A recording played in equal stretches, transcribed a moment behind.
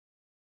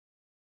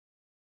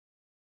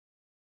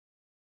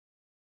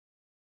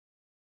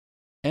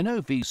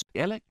NOV's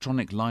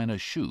electronic liner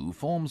shoe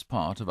forms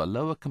part of a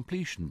lower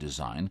completion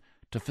design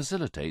to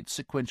facilitate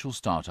sequential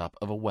startup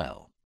of a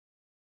well.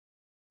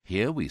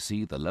 Here we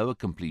see the lower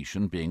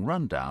completion being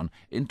run down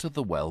into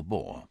the well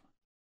bore.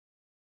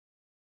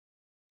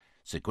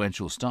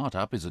 Sequential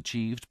startup is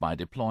achieved by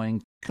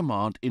deploying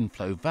command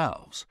inflow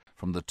valves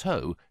from the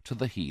toe to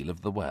the heel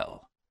of the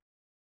well.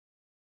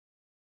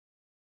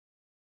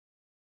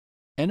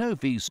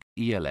 NOV's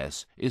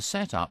ELS is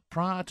set up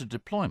prior to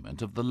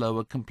deployment of the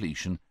lower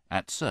completion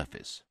at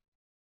surface.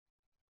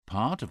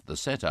 Part of the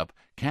setup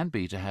can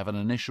be to have an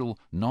initial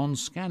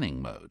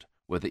non-scanning mode,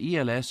 where the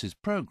ELS is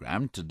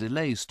programmed to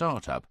delay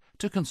startup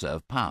to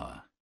conserve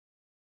power.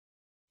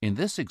 In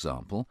this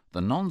example,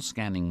 the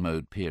non-scanning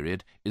mode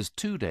period is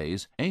 2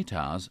 days, 8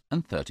 hours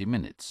and 30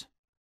 minutes.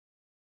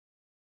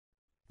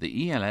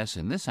 The ELS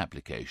in this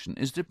application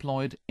is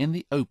deployed in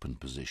the open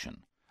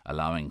position,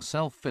 allowing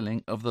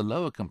self-filling of the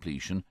lower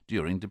completion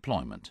during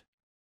deployment.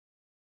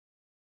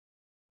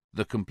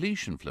 The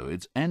completion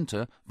fluids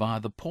enter via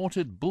the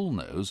ported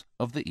bullnose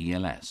of the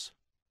ELS.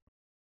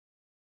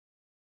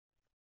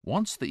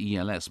 Once the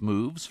ELS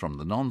moves from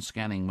the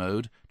non-scanning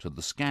mode to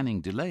the scanning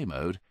delay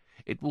mode,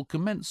 it will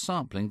commence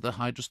sampling the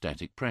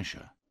hydrostatic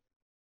pressure.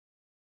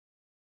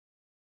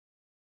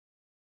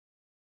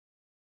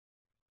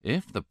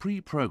 If the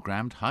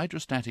pre-programmed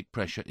hydrostatic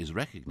pressure is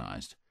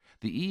recognized,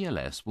 the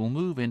ELS will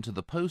move into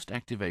the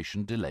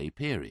post-activation delay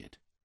period.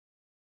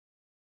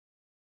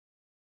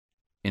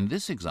 In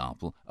this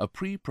example, a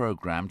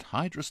pre-programmed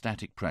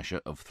hydrostatic pressure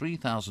of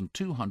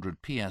 3,200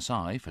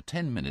 psi for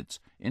 10 minutes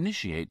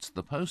initiates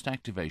the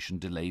post-activation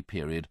delay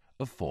period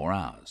of 4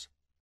 hours.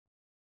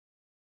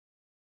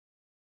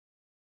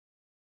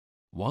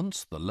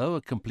 Once the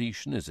lower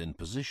completion is in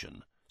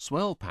position,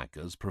 swell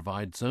packers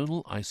provide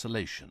zonal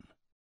isolation.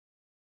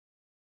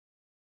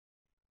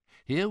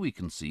 Here we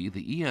can see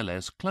the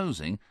ELS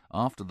closing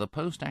after the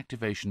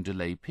post-activation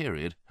delay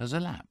period has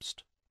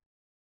elapsed.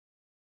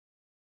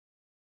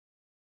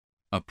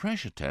 A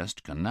pressure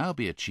test can now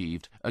be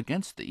achieved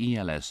against the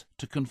ELS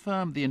to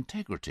confirm the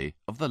integrity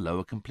of the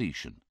lower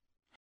completion.